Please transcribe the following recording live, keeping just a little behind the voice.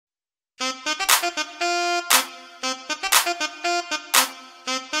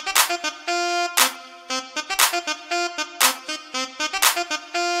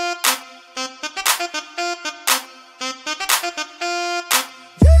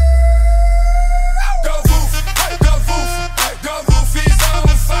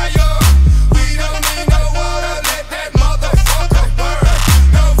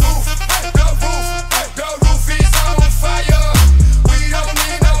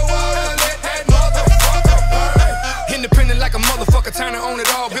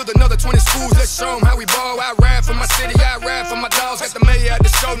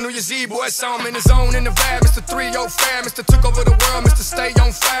Year's Eve, boy, saw him in his zone, in the vibe. Mr. 305, Mr. took over the world, Mr. Stay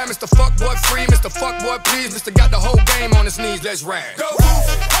on fire, Mr. Fuckboy free, Mr. Fuckboy please, Mr. got the whole game on his knees, let's ride. Go roof,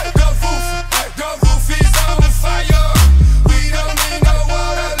 go roof, go roof is on fire. We don't need no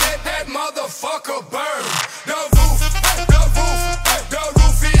water, let that motherfucker burn. Go roof, go roof, go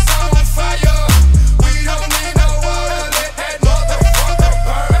roof is on fire. We don't need no water, let that motherfucker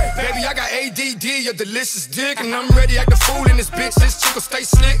burn. Baby, I got ADD, a delicious dick, and I'm ready act a fool in this bitch. This chico stay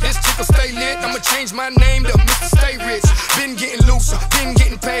slick, this chico stay lit. I'ma change my name to Mr. Stay Rich. Been getting looser, been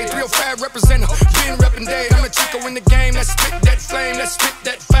getting paid. 305 representative, been reppin' Dade. I'm a chico in the game, let's spit that flame, let's spit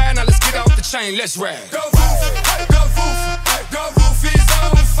that fire. Now let's get off the chain, let's ride. Go roof, go roof.